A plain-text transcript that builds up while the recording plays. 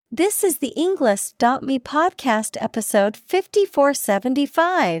This is the Englist.me podcast episode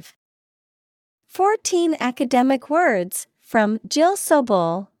 5475. 14 academic words from Jill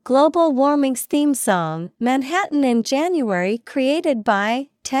Sobule, Global Warming's theme song, Manhattan in January, created by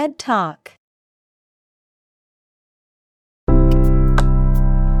TED Talk.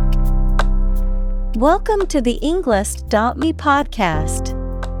 Welcome to the Englist.me podcast.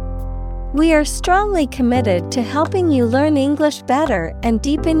 We are strongly committed to helping you learn English better and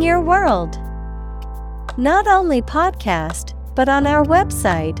deepen your world. Not only podcast, but on our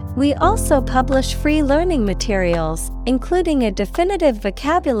website, we also publish free learning materials, including a definitive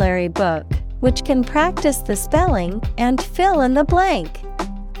vocabulary book, which can practice the spelling and fill in the blank.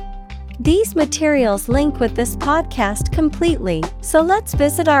 These materials link with this podcast completely, so let's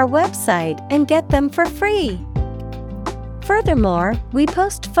visit our website and get them for free. Furthermore, we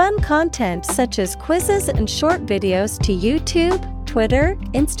post fun content such as quizzes and short videos to YouTube, Twitter,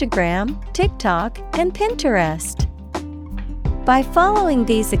 Instagram, TikTok, and Pinterest. By following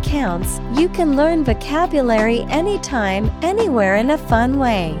these accounts, you can learn vocabulary anytime, anywhere in a fun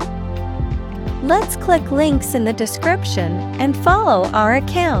way. Let's click links in the description and follow our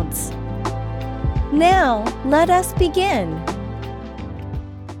accounts. Now, let us begin.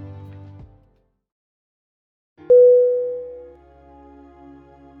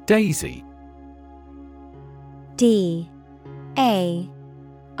 Daisy. D-A-I-S-Y.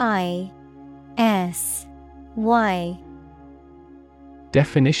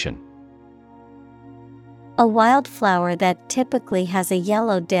 Definition: a wildflower that typically has a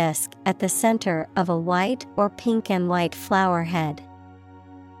yellow disc at the center of a white or pink and white flower head.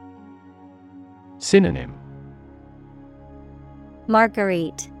 Synonym: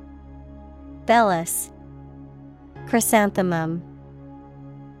 marguerite, bellis, chrysanthemum.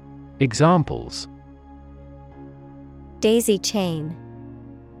 Examples: daisy chain,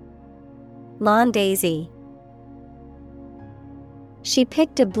 lawn daisy. She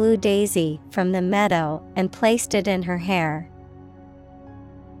picked a blue daisy from the meadow and placed it in her hair.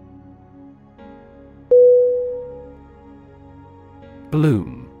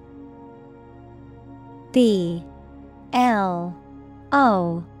 Bloom. B-L-O-O-M.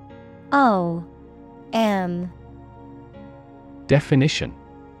 Definition: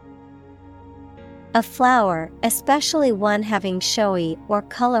 a flower, especially one having showy or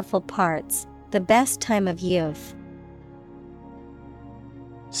colorful parts, the best time of youth.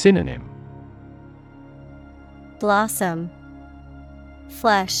 Synonym: blossom,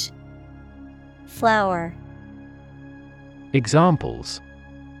 flush, flower. Examples: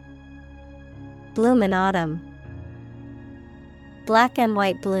 bloom in autumn, black and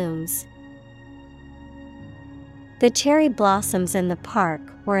white blooms. The cherry blossoms in the park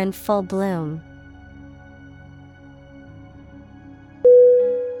were in full bloom.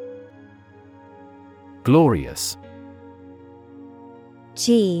 Glorious.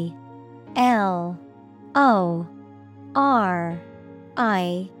 G-L-O-R-I-O-U-S.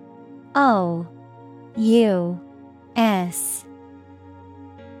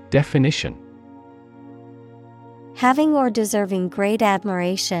 Definition: having or deserving great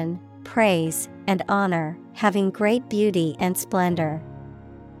admiration, praise, and honor, having great beauty and splendor.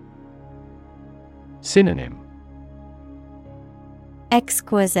 Synonym: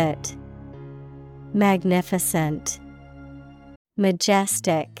 exquisite, magnificent,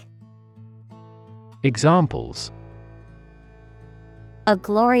 majestic. Examples: a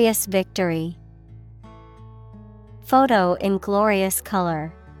glorious victory, photo in glorious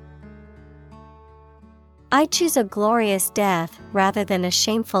color. I choose a glorious death rather than a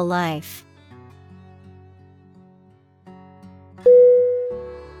shameful life.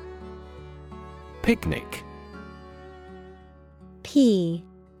 Picnic.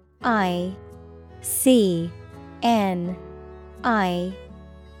 P-I-C-N-I-C.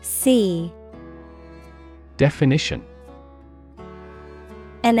 Definition: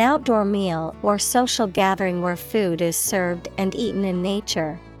 an outdoor meal or social gathering where food is served and eaten in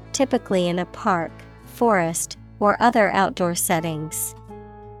nature, typically in a park, forest, or other outdoor settings.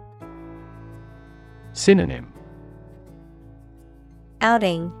 Synonym: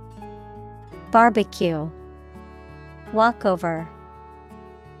 outing, barbecue, walkover.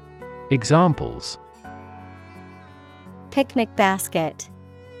 Examples: picnic basket,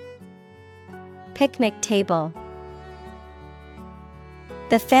 picnic table.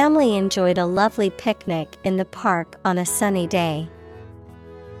 The family enjoyed a lovely picnic in the park on a sunny day.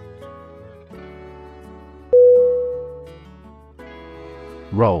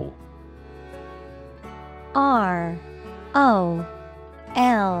 Roll. R-O-L-L.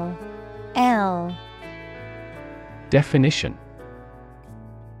 Definition: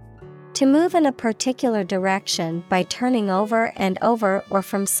 To move in a particular direction by turning over and over or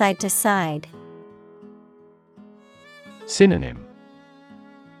from side to side. Synonym: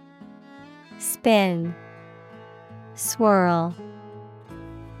 Spin, swirl,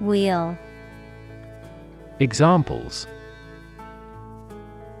 wheel. Examples: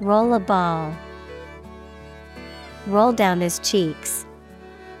 Roll a ball. Roll down his cheeks.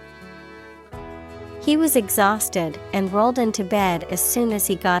 He was exhausted and rolled into bed as soon as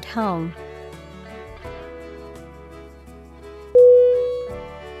he got home.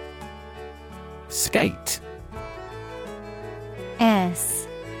 Skate. S-K-A-T-E.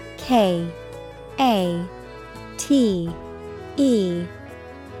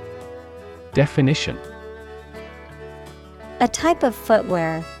 Definition: A type of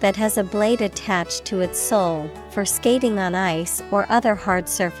footwear that has a blade attached to its sole for skating on ice or other hard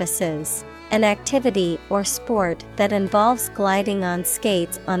surfaces. An activity or sport that involves gliding on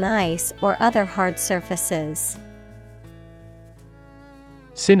skates on ice or other hard surfaces.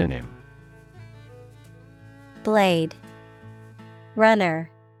 Synonym: Blade, runner,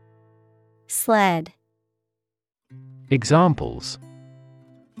 sled. Examples: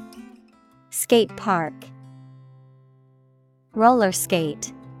 Skate park, roller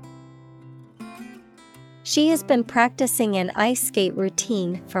skate. She has been practicing an ice skate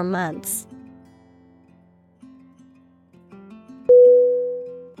routine for months.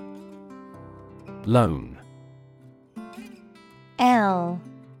 Loan. L-O-N-E.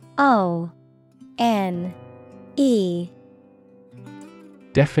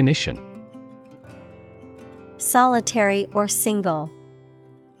 Definition: Solitary or single.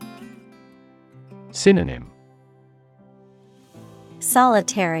 Synonym: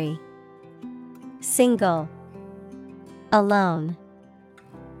 Solitary, single, alone.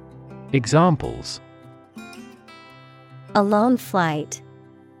 Examples: A lone flight.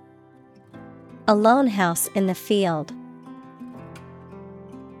 A lone house in the field.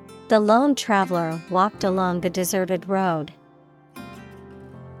 The lone traveler walked along the deserted road.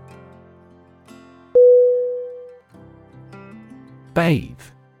 Bathe.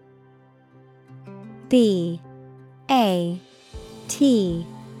 B-A-T-H-E.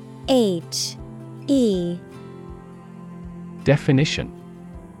 Definition: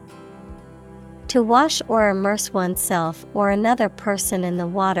 To wash or immerse oneself or another person in the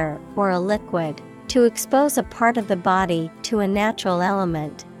water or a liquid, to expose a part of the body to a natural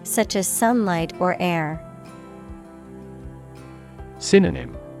element, such as sunlight or air.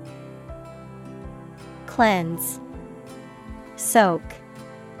 Synonym: Cleanse, soak,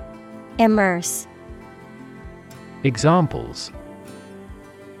 immerse. Examples: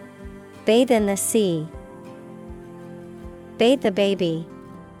 Bathe in the sea. Bathe the baby.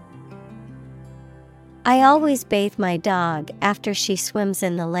 I always bathe my dog after she swims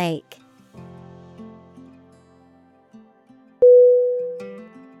in the lake.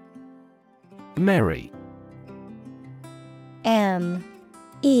 Merry. M-E-R-R-Y.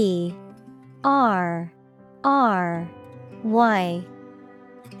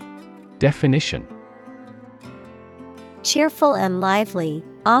 Definition: Cheerful and lively,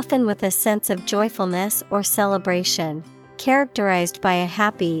 often with a sense of joyfulness or celebration, characterized by a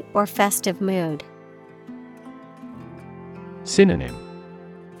happy or festive mood. Synonym: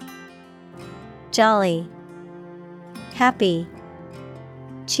 Jolly, happy,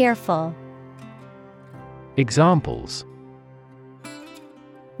 cheerful. Examples: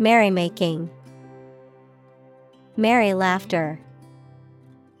 Merrymaking, merry laughter.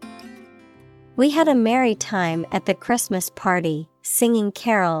 We had a merry time at the Christmas party, singing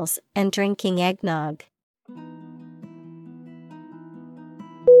carols and drinking eggnog.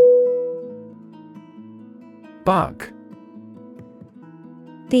 Bug.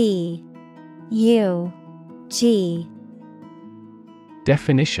 B-U-G.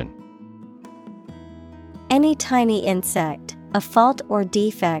 Definition: Any tiny insect, a fault or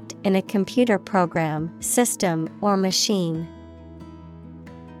defect in a computer program, system, or machine.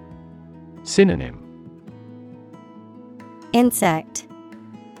 Synonym: Insect,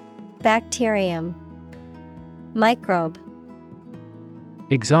 bacterium, microbe.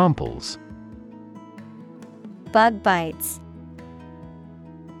 Examples: Bug bites.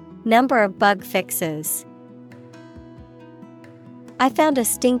 Number of bug fixes. I found a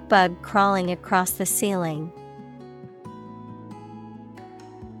stink bug crawling across the ceiling.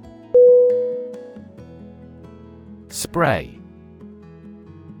 Spray.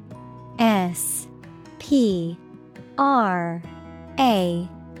 S-P-R-A-Y.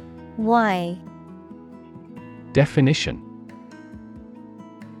 Definition: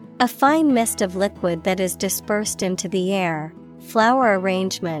 A fine mist of liquid that is dispersed into the air, flower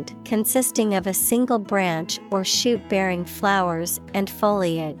arrangement consisting of a single branch or shoot bearing flowers and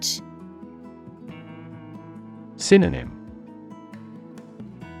foliage. Synonym: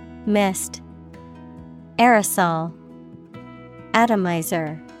 Mist, aerosol,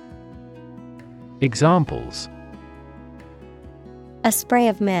 atomizer. Examples: A spray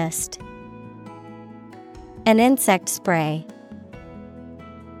of mist, an insect spray.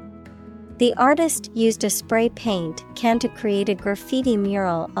 The artist used a spray paint can to create a graffiti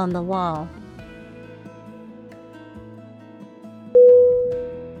mural on the wall.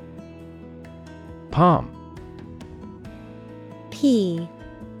 Palm. P-A-L-M.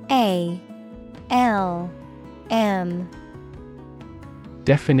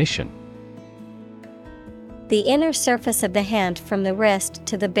 Definition: The inner surface of the hand from the wrist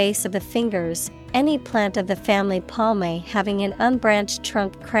to the base of the fingers, any plant of the family Palmae having an unbranched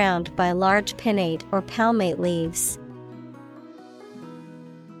trunk crowned by large pinnate or palmate leaves.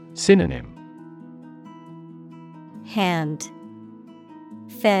 Synonym: Hand,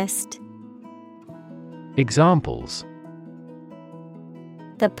 fist. Examples: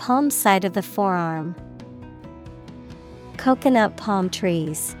 The palm side of the forearm. Coconut palm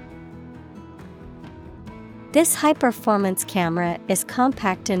trees. This high-performance camera is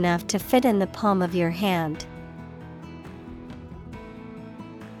compact enough to fit in the palm of your hand.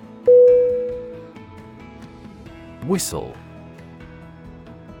 Whistle.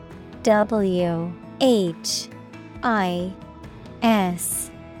 W-H-I-S-T-L-E.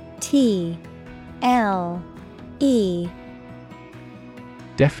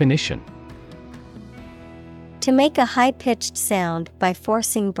 Definition: To make a high-pitched sound by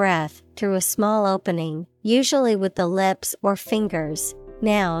forcing breath through a small opening, usually with the lips or fingers.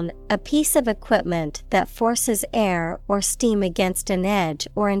 Noun, a piece of equipment that forces air or steam against an edge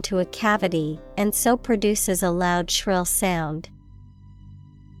or into a cavity, and so produces a loud shrill sound.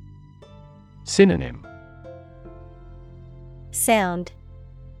 Synonym: Sound,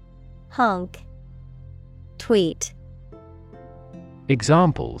 honk, tweet.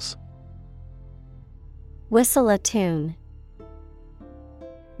 Examples: Whistle a tune.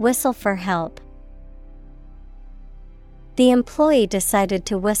 Whistle for help. The employee decided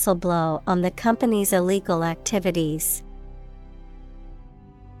to whistle-blow on the company's illegal activities.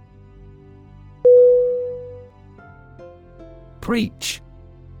 Preach.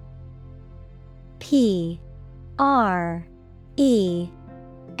 P-R-E-A-C-H.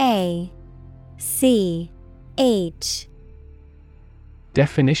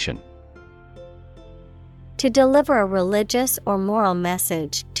 Definition: To deliver a religious or moral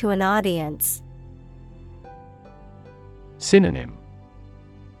message to an audience. Synonym: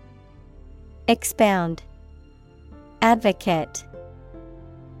 Expound, advocate,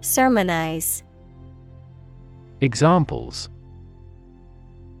 sermonize. Examples: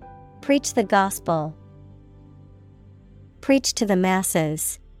 Preach the gospel. Preach to the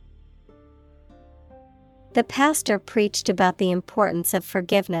masses. The pastor preached about the importance of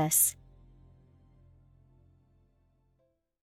forgiveness.